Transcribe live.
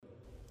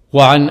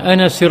وعن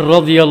أنس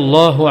رضي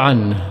الله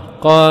عنه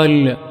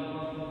قال: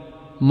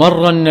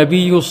 مر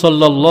النبي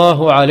صلى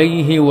الله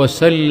عليه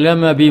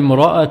وسلم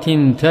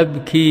بامرأة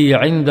تبكي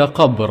عند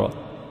قبر،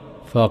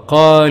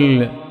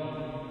 فقال: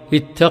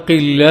 اتق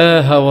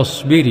الله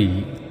واصبري.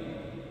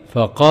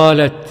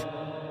 فقالت: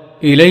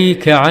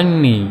 إليك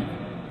عني،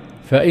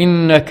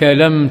 فإنك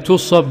لم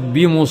تصب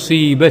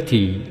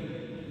بمصيبتي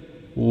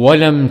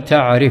ولم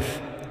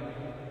تعرف.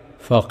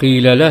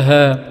 فقيل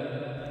لها: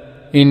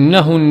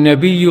 إنه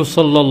النبي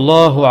صلى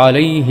الله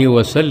عليه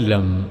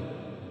وسلم.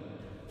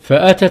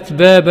 فأتت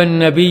باب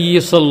النبي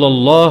صلى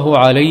الله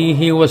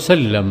عليه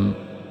وسلم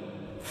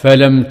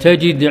فلم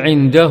تجد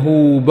عنده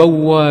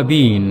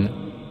بوابين،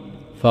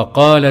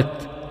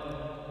 فقالت: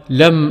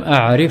 لم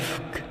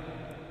أعرفك.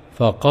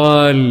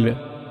 فقال: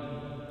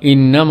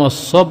 إنما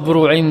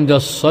الصبر عند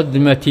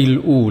الصدمة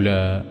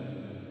الأولى.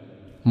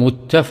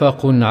 متفق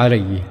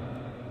عليه.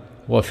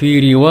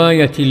 وفي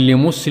رواية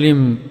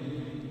لمسلم: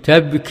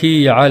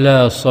 تبكي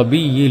على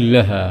صبي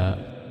لها.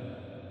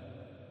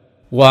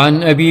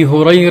 وعن أبي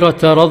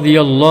هريرة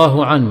رضي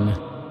الله عنه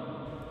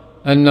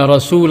أن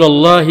رسول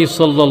الله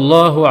صلى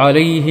الله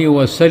عليه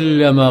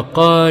وسلم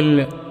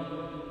قال: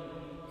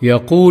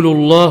 يقول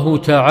الله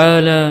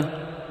تعالى: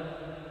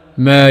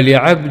 ما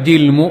لعبد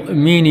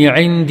المؤمن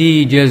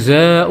عندي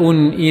جزاء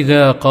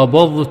إذا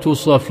قبضت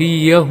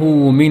صفيه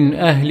من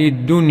أهل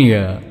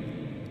الدنيا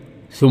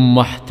ثم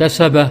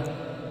احتسبه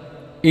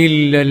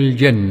إلا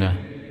الجنة.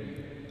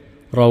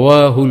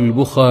 رواه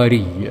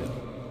البخاري.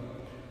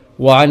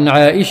 وعن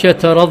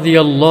عائشة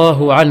رضي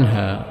الله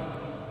عنها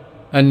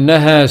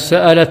أنها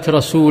سألت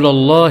رسول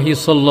الله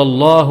صلى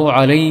الله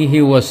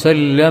عليه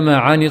وسلم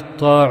عن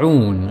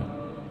الطاعون،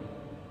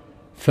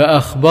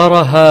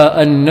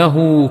 فأخبرها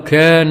أنه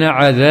كان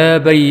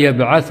عذابا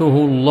يبعثه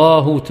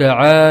الله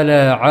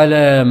تعالى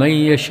على من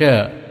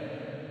يشاء،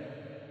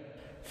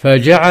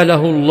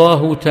 فجعله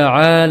الله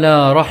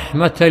تعالى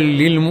رحمة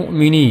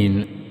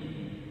للمؤمنين،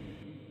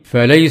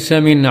 فليس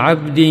من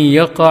عبد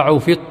يقع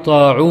في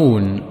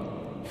الطاعون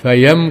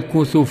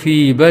فيمكث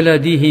في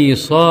بلده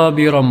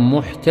صابرا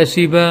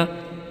محتسبا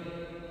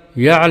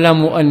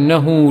يعلم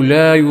أنه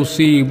لا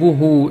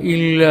يصيبه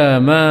إلا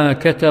ما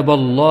كتب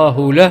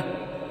الله له،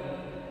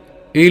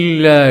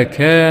 إلا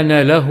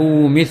كان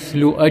له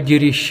مثل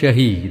أجر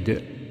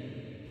الشهيد.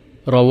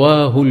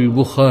 رواه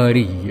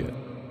البخاري.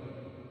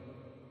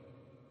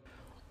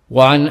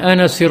 وعن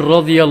أنس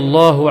رضي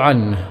الله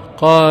عنه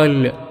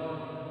قال: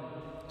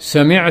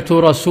 سمعت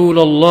رسول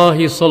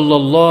الله صلى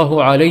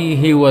الله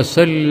عليه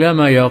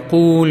وسلم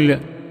يقول: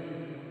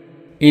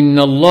 إن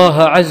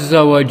الله عز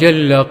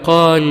وجل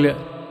قال: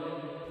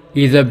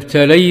 إذا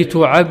ابتليت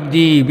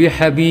عبدي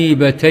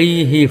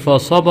بحبيبتيه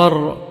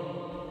فصبر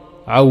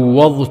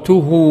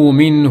عوضته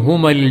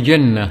منهما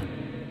الجنة،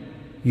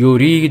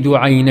 يريد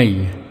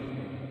عينيه.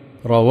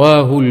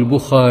 رواه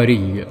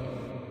البخاري.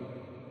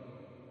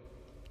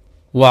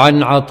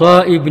 وعن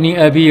عطاء بن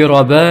أبي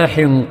رباح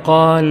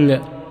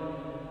قال: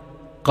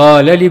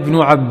 قال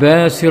لابن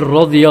عباس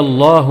رضي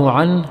الله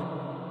عنه: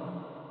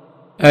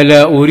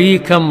 ألا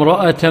أريك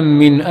امرأة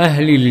من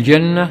أهل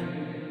الجنة؟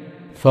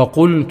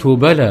 فقلت: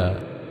 بلى.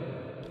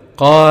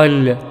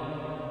 قال: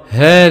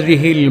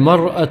 هذه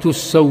المرأة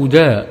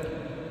السوداء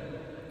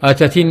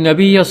أتت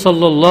النبي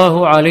صلى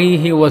الله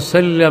عليه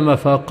وسلم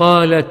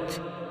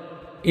فقالت: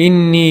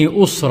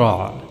 إني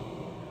أصرع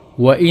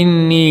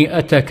وإني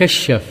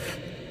أتكشف،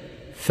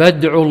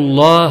 فادعوا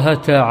الله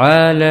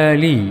تعالى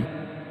لي.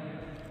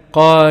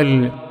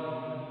 قال: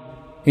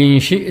 إن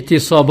شئت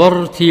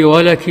صبرت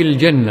ولك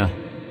الجنة،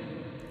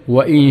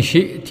 وإن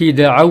شئت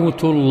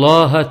دعوت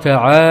الله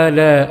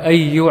تعالى أن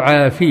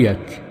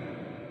يعافيك.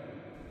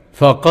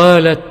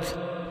 فقالت: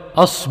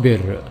 أصبر.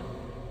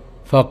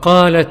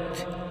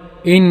 فقالت: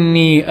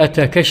 إني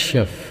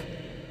أتكشف،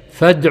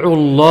 فادعوا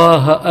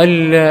الله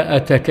ألا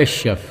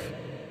أتكشف.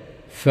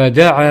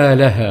 فدعا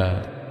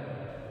لها.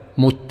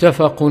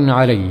 متفق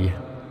عليه.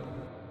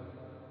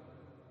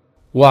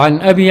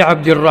 وعن أبي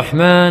عبد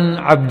الرحمن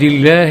عبد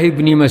الله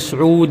بن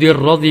مسعود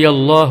رضي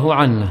الله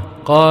عنه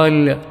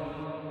قال: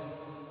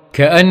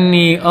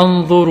 كأني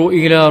أنظر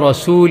إلى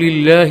رسول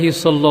الله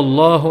صلى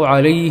الله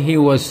عليه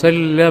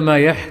وسلم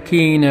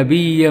يحكي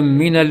نبيا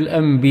من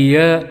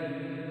الأنبياء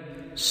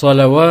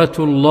صلوات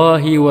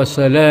الله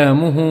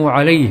وسلامه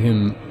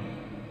عليهم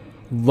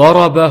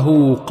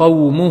ضربه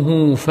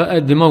قومه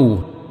فأدموه،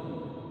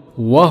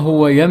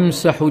 وهو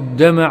يمسح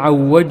الدم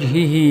عن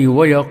وجهه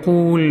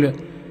ويقول: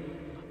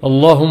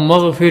 اللهم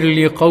اغفر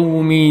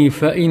لقومي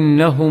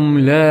فإنهم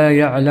لا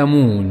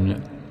يعلمون.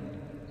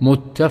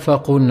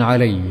 متفق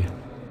عليه.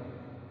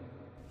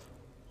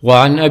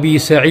 وعن أبي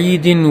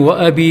سعيد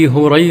وأبي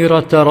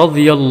هريرة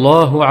رضي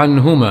الله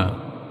عنهما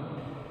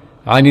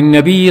عن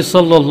النبي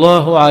صلى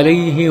الله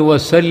عليه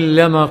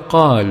وسلم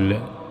قال: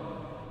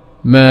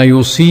 ما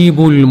يصيب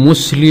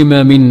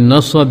المسلم من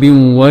نصب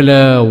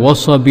ولا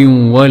وصب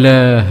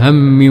ولا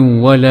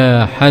هم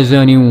ولا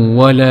حزن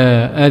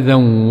ولا أذى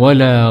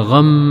ولا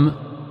غم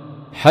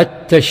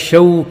حتى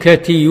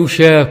الشوكة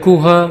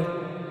يشاكها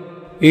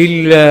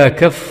إلا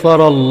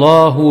كفر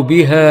الله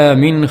بها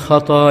من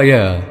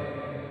خطاياه.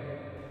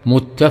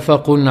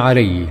 متفق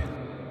عليه.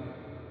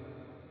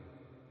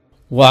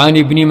 وعن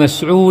ابن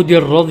مسعود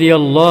رضي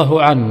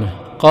الله عنه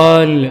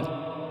قال: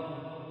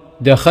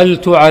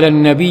 دخلت على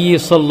النبي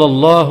صلى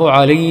الله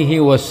عليه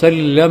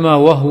وسلم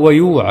وهو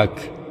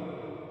يوعك،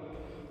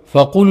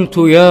 فقلت: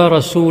 يا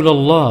رسول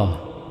الله،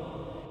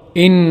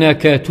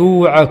 إنك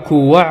توعك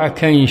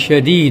وعكا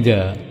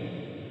شديدا.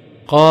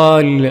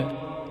 قال: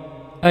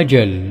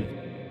 أجل،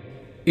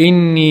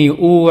 إني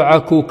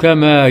أوعك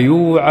كما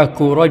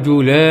يوعك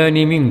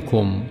رجلان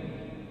منكم.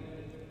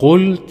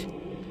 قلت: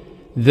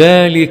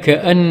 ذلك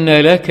أن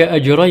لك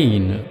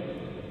أجرين.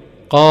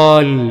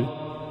 قال: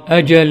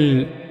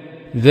 أجل،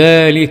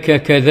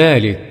 ذلك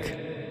كذلك.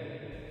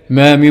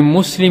 ما من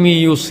مسلم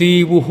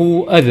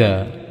يصيبه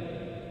أذى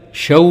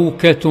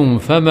شوكة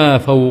فما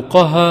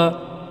فوقها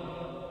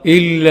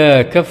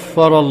إلا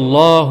كفر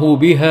الله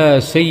بها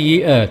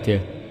سيئاته،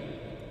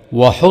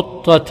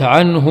 وحطت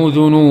عنه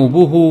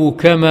ذنوبه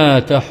كما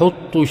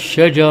تحط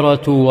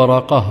الشجرة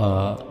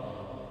ورقها.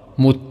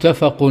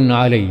 متفق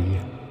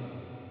عليه.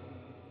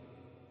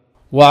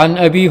 وعن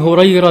أبي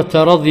هريرة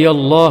رضي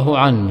الله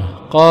عنه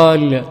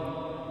قال: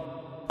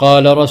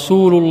 قال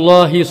رسول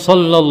الله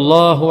صلى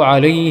الله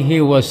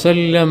عليه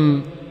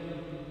وسلم: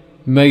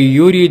 من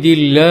يرد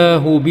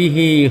الله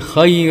به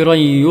خيرا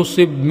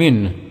يصب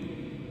منه.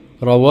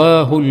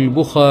 رواه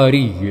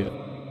البخاري.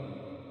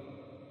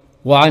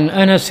 وعن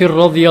أنس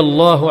رضي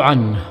الله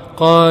عنه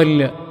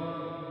قال: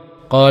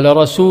 قال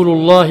رسول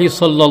الله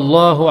صلى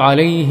الله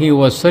عليه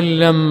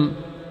وسلم: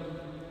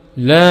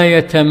 لا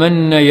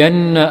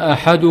يتمنين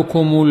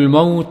أحدكم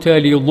الموت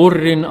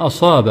لضر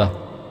أصابه،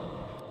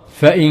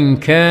 فإن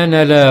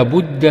كان لا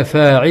بد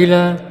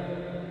فاعلا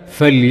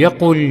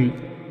فليقل: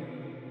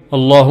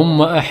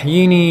 اللهم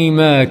أحيني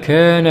ما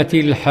كانت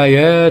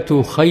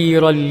الحياة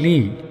خيرا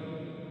لي،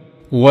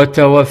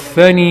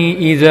 وتوفني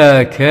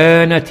إذا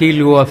كانت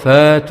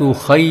الوفاة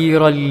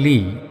خيرا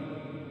لي.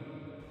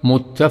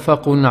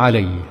 متفق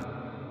عليه.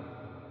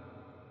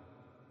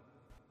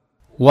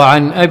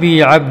 وعن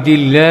أبي عبد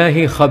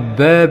الله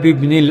خباب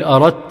بن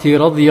الأرت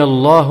رضي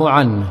الله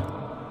عنه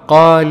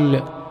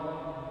قال: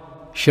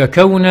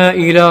 شكونا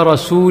إلى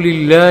رسول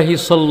الله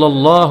صلى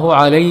الله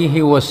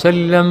عليه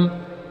وسلم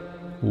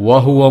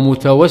وهو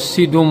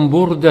متوسد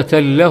بردة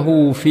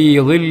له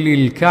في ظل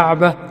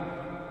الكعبة،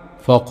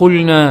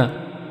 فقلنا: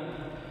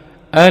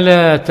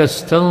 ألا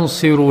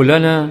تستنصر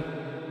لنا؟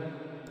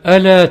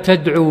 ألا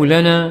تدعو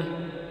لنا؟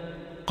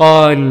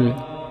 قال: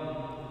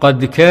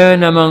 قد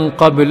كان من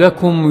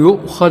قبلكم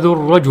يؤخذ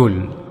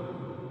الرجل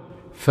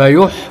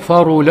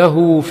فيحفر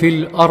له في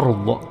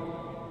الأرض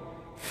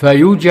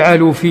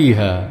فيجعل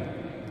فيها،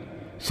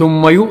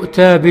 ثم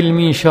يؤتى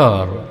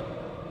بالمنشار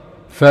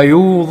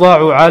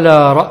فيوضع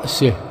على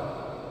رأسه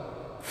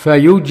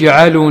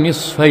فيجعل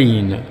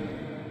نصفين،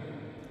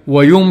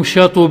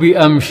 ويمشط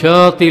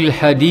بأمشاط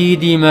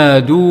الحديد ما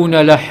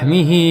دون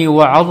لحمه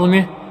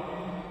وعظمه،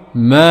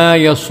 ما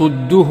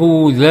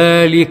يصده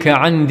ذلك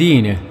عن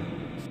دينه.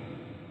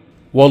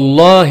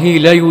 والله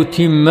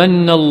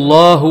ليتمن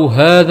الله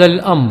هذا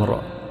الأمر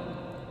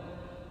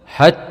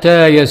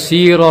حتى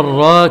يسير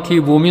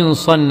الراكب من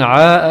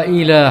صنعاء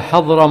إلى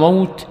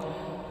حضرموت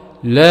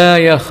لا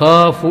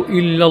يخاف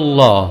إلا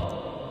الله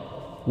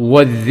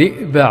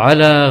والذئب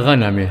على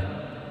غنمه،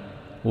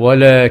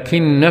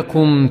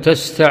 ولكنكم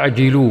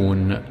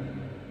تستعجلون.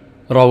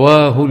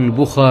 رواه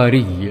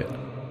البخاري.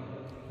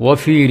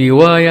 وفي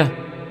رواية: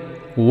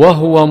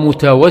 وهو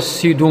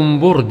متوسد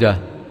بردة،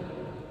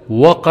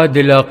 وقد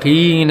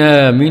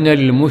لقينا من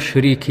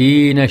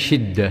المشركين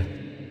شدة.